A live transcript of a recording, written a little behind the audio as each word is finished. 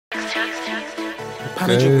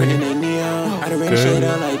Probably dripping in they neon. I done ran shit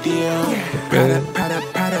out like Dion.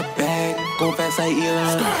 Prada bag. Go fast like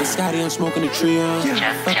Elon. The Scotty, I'm smoking the trio.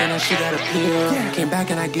 Fucking that shit got a pill. Came back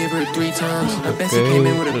and I gave her 3 times. Her bestie came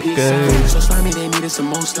in with a peace sign. So slimy, they needed some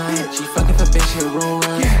more slime. She fucking for bitch, hit roll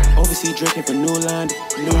run. Overseas drinking for new line.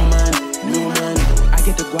 New money. I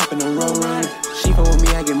get the guap and the roll run. She fuck with me,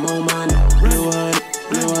 I get more money. Blue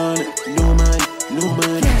on, new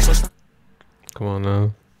money. So come on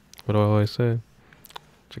now. What do I always say?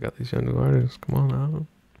 Check out these young new artists. Come on now.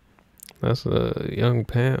 That's young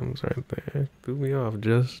Pam's right there. Threw me off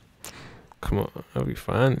just. Come on. I'll be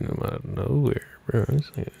finding them out of nowhere, bro.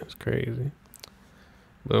 It's crazy.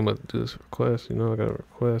 But I'm about to do this request. You know, I got a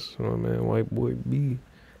request from my man JayVIIPeep. You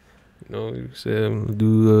know, he said I'm gonna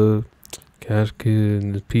do CASHKIDD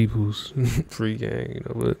and the People's free gang. You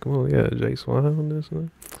know, but come on, yeah, JAISWAN on this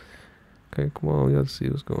one. Okay, come on, we gotta see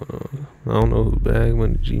what's going on. I don't know who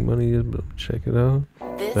BAGBOY GMONEY is, but check it out.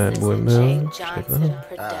 BAGBOY MELL, check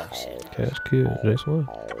it out. CASHKIDD, JAISWAN.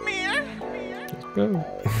 Let's go.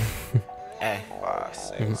 Hey,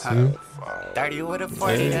 30 with a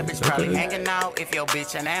 40, that bitch probably hanging out. If your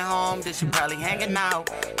bitch ain't at home, then she probably hanging out.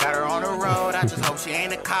 Got her on the road, I just hope she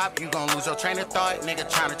ain't a cop. You gon' lose your train of thought, nigga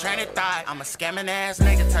tryna train a thought. I'm a scamming ass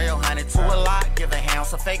nigga, turn your 100 to a lot. Give a hand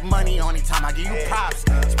some fake money, only time I give you props.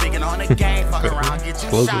 Speaking on the game, fuck around, get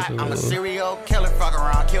you shot. I'm a serial killer, fuck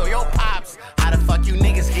around, kill your pops. How the fuck you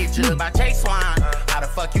niggas get judged by JAISWAN? How the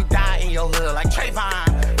fuck you die in your hood like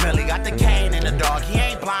Trayvon? Melly got the cane and the dog, he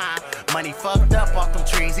ain't blind. Money fucked up off them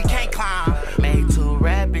trees, he can't climb. Made 2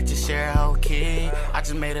 rap bitches share a whole kid. I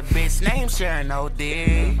just made a bitch name sharing OD.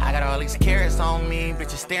 I got all these carrots on me,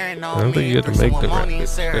 bitches staring on me. I don't think you have to make the rap.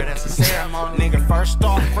 That's a ceremony. Nigga, first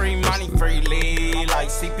off, free money, freely. Like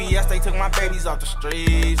CPS, they took my babies off the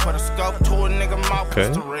streets. Put a scope to a nigga mouth was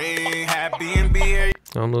to read. Had B&B. I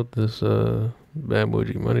don't know if this BAGBOY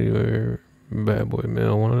GMONEY or BAGBOY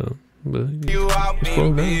MELL, one of them. But you out,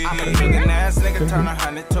 baby. I'm a nigga ass nigga, turn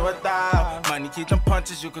 100 to 1,000. Money keep them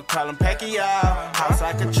punches, you could call them Pacquiao. House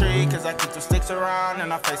like a tree, cause I keep the sticks around.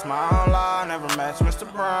 And I face my own law, never match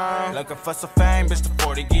Mr. Brown. Looking for some fame, bitch, the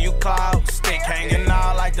 40 give you clout. Stick hanging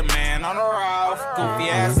out like the man on the roof. Goofy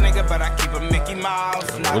ass nigga, but I keep a Mickey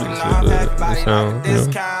Mouse. Knocking off everybody like a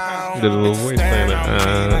discount. Did a little voice thing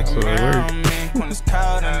like, so it worked. When it's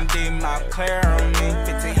cold and the deep mouth clear on me.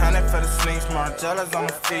 1,500 for the sleeves, Margellas on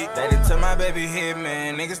the feet. They tell my baby hit,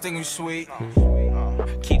 man. Niggas think we sweet.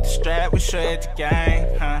 Keep the strap, we shred the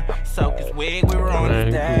gang, huh? Soak his wig, we were on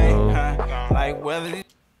the day, huh? Like whether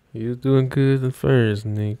he was doing good at first,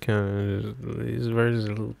 and he kind of his verse is a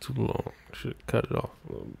little too long. Should cut it off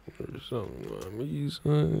a little bit or something. I'm gonna use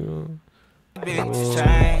something, you know. bitches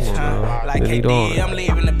change, huh? Like KD, I'm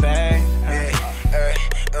leaving the bag.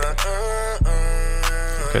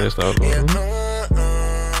 Okay, stop.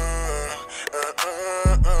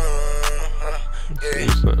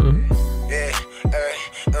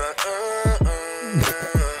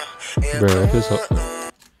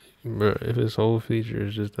 Bro, if his whole feature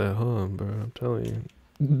is just that hum, bro, I'm telling you.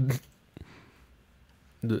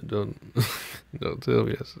 Don't tell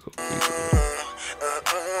me that's his whole feature.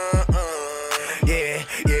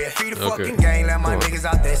 Yeah, free the fucking gang, let my niggas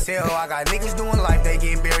out that cell. I got niggas doing life, they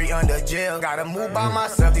getting buried under jail. Gotta move by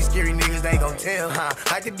myself, these scary niggas, they gon' tell, huh?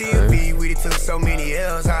 Like the DMV, we took so many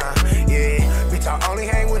L's, huh? Yeah, bitch, I only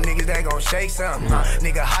hang with niggas that gon' shake something, huh?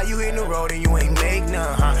 Nigga, how you hitting the road and you ain't make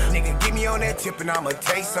none, huh? Nigga, get me on that tip and I'ma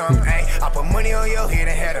take something, ayy. I put money on your head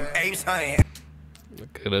and had them apes, huh?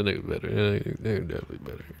 Okay, that nigga better. That nigga definitely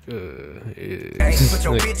better. Yeah. Hey, put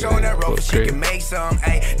your bitch on that rope and she can make some.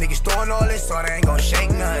 Hey, niggas throwing all this so they ain't gon' shake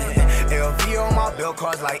nothing. LV on my bill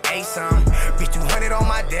cards like A some. Bitch 200 on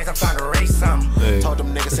my desk, I'm trying to race some. Hey. Told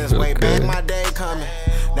them niggas since way back my day coming.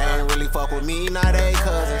 They ain't really fuck with me, not they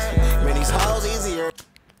cousins. Man, these hoes easier.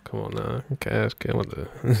 Come on now, CASHKIDD with the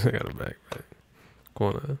I got a backpack. Come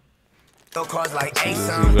on now. Bill cards like A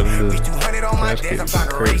some. Bitch 200 on my desk, I'm trying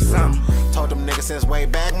to race some. Told them niggas since way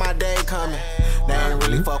back my day coming. They ain't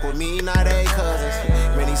really fuck with me, not they cousins.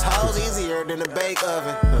 Man, these hoes easier than the bake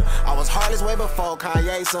oven. I was heartless way before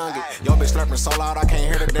Kanye sung it. Yo bitch slurping so loud I can't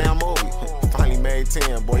hear the damn movie. Finally made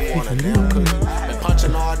 10, boy, you want a damn cookie. Been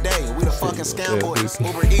punching all day, we the fucking scam boys.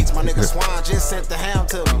 Uber Eats, my nigga Swan just sent the ham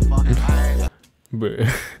to me. But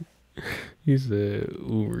he said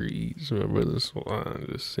Uber Eats, my brother Swan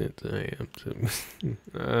just sent the ham to me.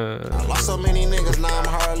 I lost so many niggas, now I'm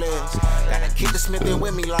heartless. Gotta keep the Smith in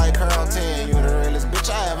with me like Carlton. You the realest bitch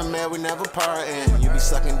I ever met, we never partin'. You be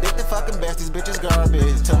sucking dick, the fucking best, these bitches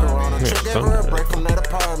garbage. Took her on a trip, gave her a break from that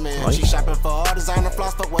apartment. She shopping for all designer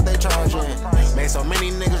floss, fuck what they charging. Made so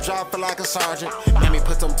many niggas drop, feel like a sergeant. Made me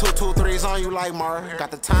put them 223s on you like Mark.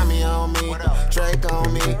 Got the Tommy on me, Drake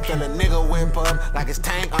on me. Feel a nigga whip up like it's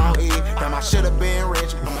Tank on E. Damn, I should've been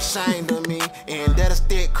rich, I'm ashamed of me. And that a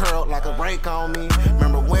stick curled like a rake on me.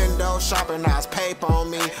 Remember window shopping, now it's paper on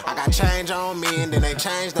me. I got change on me, and then they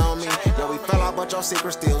changed on me. Yo, we fell out, but your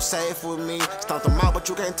secret still safe with me. Stumped them out, but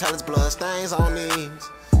you can't tell it's blood stains on these.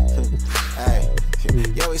 Hey,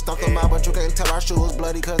 yeah, we stumped them out, but you can't tell our shoes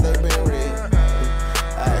bloody cause they been red.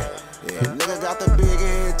 Hey, yeah, nigga got the big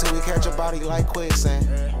head till we catch a body like quicksand.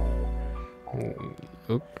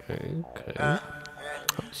 Okay.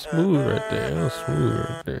 Smooth right there. That was smooth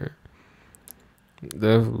right there.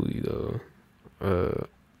 Definitely though.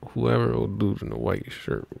 Whoever old dude in the white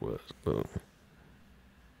shirt was, though.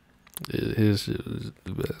 His shit was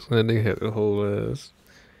the best. And they had the whole ass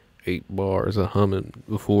 8 bars of humming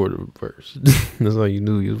before the verse. That's how you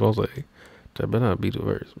knew he was. I was like, that better not be the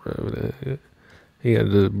verse, bro. He had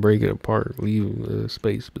to break it apart, leave the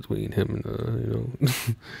space between him and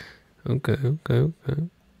Okay.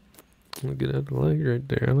 I'll get out the leg right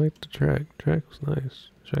there. I like the track. The track was nice.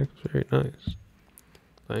 The track was very nice.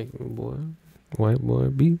 Thank you, boy. White boy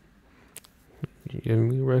B. You giving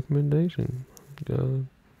me a recommendation. I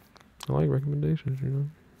like recommendations, you know.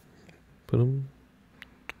 Put them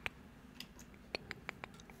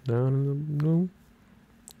down in the room.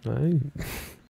 Alright.